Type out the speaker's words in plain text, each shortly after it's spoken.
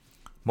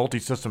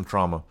Multi-system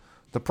trauma.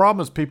 The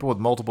problem is people with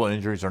multiple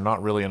injuries are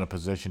not really in a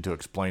position to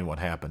explain what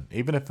happened,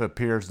 even if it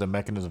appears the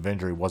mechanism of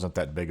injury wasn't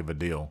that big of a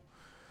deal.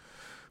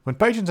 When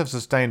patients have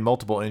sustained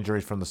multiple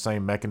injuries from the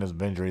same mechanism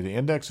of injury, the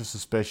index of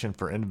suspicion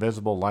for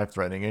invisible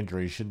life-threatening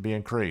injuries should be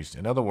increased.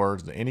 In other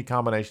words, any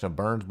combination of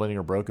burns, bleeding,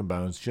 or broken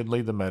bones should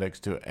lead the medics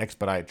to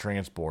expedite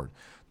transport.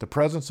 The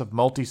presence of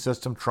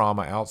multi-system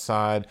trauma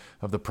outside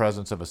of the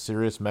presence of a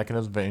serious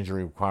mechanism of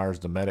injury requires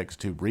the medics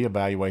to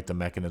reevaluate the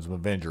mechanism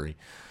of injury.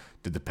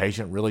 Did the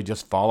patient really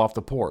just fall off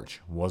the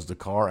porch? Was the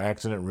car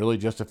accident really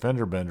just a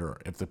fender bender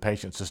if the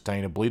patient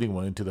sustained a bleeding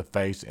wound to the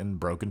face and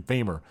broken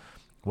femur?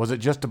 Was it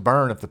just a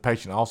burn if the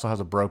patient also has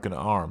a broken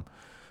arm?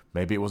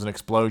 Maybe it was an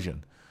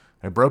explosion.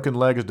 A broken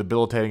leg is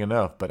debilitating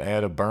enough, but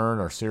add a burn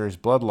or serious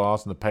blood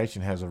loss and the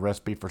patient has a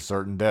recipe for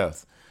certain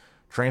death.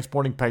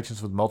 Transporting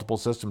patients with multiple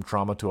system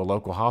trauma to a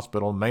local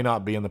hospital may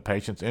not be in the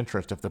patient's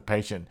interest if the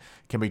patient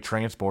can be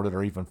transported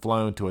or even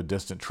flown to a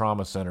distant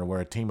trauma center where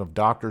a team of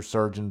doctors,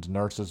 surgeons,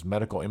 nurses,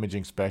 medical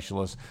imaging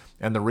specialists,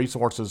 and the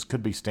resources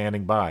could be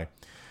standing by.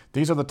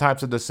 These are the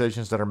types of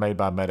decisions that are made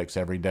by medics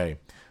every day.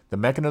 The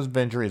mechanism of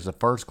injury is the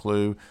first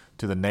clue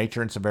to the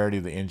nature and severity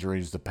of the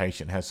injuries the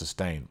patient has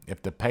sustained.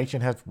 If the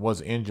patient was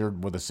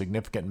injured with a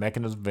significant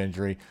mechanism of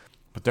injury,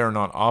 but there are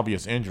not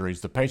obvious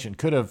injuries, the patient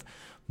could have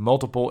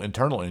multiple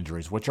internal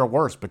injuries, which are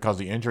worse because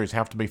the injuries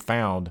have to be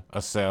found,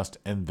 assessed,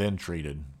 and then treated.